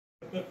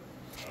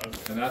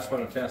And that's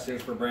what a test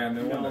is for brand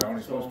new one. They're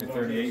only supposed to be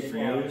 38 for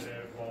used,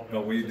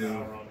 but we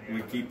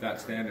keep that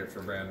standard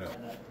for brand new.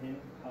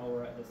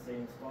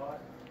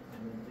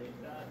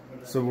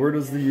 So where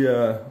does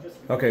the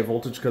okay,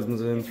 voltage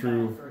comes in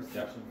through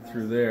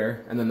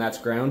there, and then that's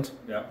ground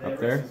up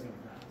there.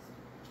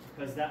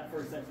 Because that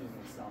first section is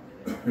going to stop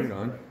it. Hang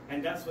on.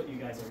 And that's what you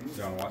guys are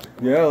using.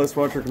 Yeah, let's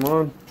watch her come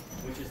on.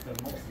 Which is the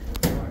most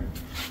important.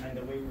 And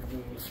the way we're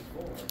doing it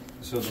before.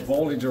 So the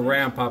voltage will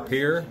ramp up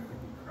here,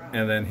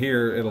 and then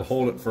here it'll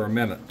hold it for a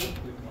minute.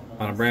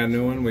 On a brand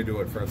new one, we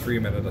do it for a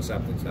 3-minute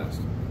acceptance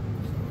test.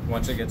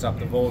 Once it gets up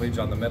to voltage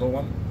on the middle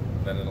one,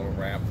 then it'll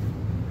ramp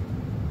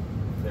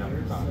down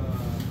the top.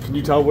 Can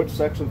you tell which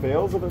section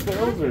fails if it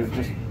fails, or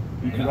just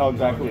you can tell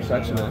exactly which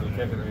section it? You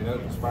kick it right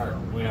out the spark.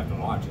 We have to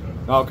watch it.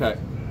 Okay.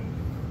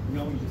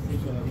 No, you just take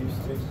it out, and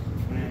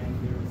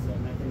there's a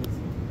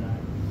mechanism that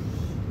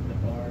the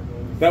bar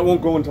goes. That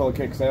won't go until it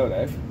kicks out,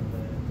 eh?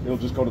 It'll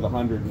just go to the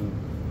 100 and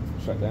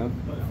shut down.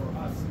 But for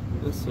us,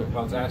 Yes, sir.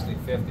 Well, it's actually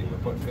 50. We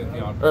put 50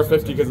 on. Or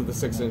 50 because of the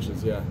 6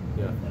 inches. Yeah,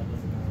 yeah.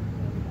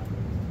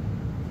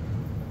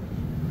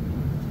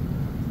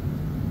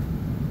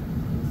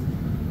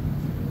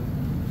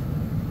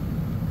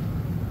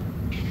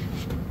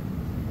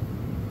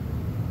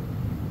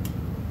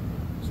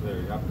 So there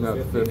you go.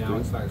 No, 50. Now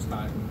it starts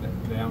timing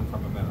down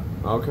from a minute.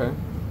 Okay.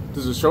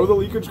 Does it show the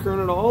leakage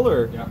current at all,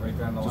 or? Yeah, right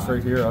down the line. Just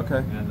right here, okay.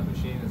 And the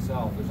machine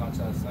itself, there's not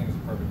such thing as a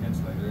perfect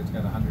insulator. It's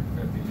got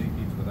 150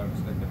 leakage without a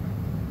stick in it.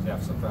 So you have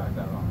to subtract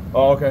that off.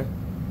 Oh, okay.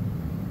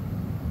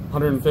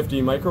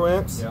 150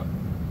 microamps? Yep.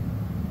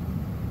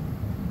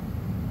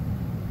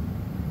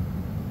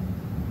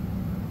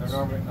 They're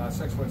normally,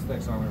 6-foot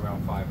sticks are normally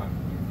around 500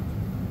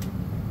 leakage.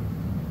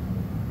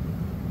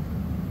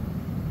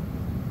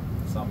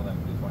 Some of them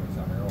can be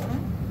 20-some-year-olds.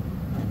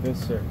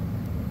 Yes, sir.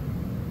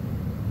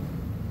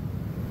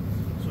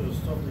 So the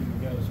stuff that you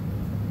guys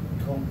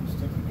comb and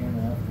stick again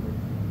after,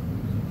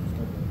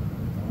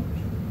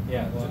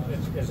 yeah,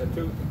 it's a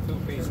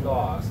two-piece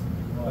gauze,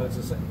 but it's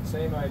the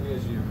same idea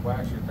as you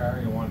wax your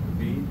car, you want it to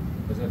bead,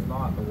 because if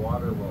not, the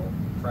water will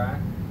track,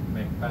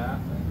 make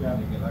path, and you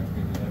get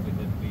electrocuted if it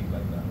didn't bead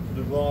like that. So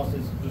the gloss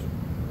is just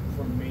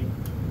from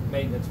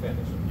Maintenance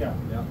finish. Yeah.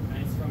 Yeah.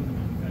 and it's from the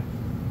manufacturer.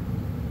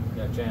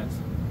 Yeah, Chance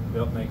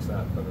built makes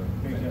that for the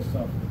make that finish.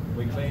 stuff.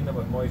 We clean them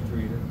with moisture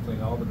eater,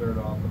 clean all the dirt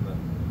off, and then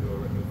do a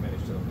new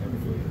finish to them every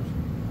 2 years.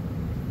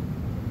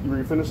 You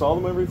refinish all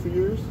of them every few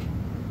years?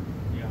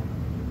 Yeah.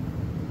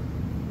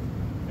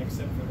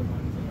 Except for the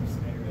ones that are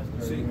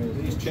spares. See,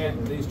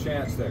 these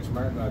chance sticks,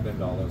 Martin and I've been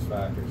to all those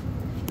factories.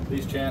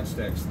 These chance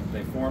sticks,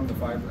 they form the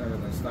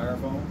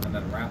styrofoam and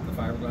then wrap the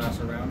fiberglass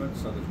around it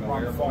so there's no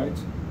air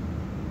voids.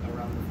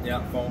 Around the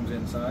Yeah, foam's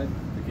inside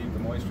to keep the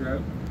moisture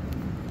out.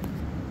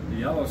 The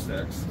yellow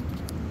sticks,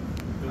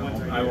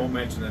 I won't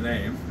mention the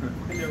name.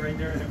 They're right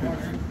there in the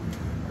corner.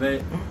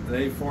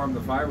 They form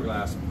the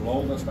fiberglass,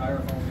 blow the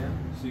styrofoam in,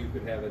 so you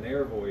could have an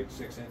air void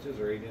 6 inches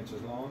or 8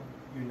 inches long.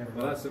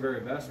 Well, that's the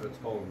very best of it. It's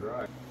cold and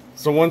dry.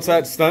 So once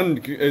that's done,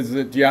 do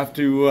you have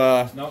to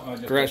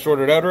short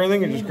it out or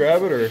anything and just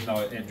grab it, or?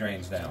 No, it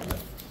drains down.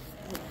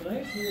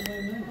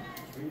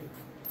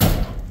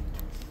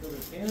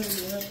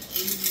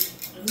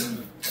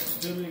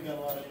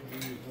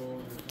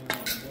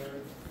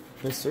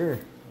 Yes, sir.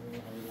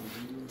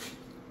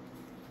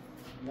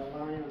 The line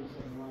on the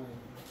line.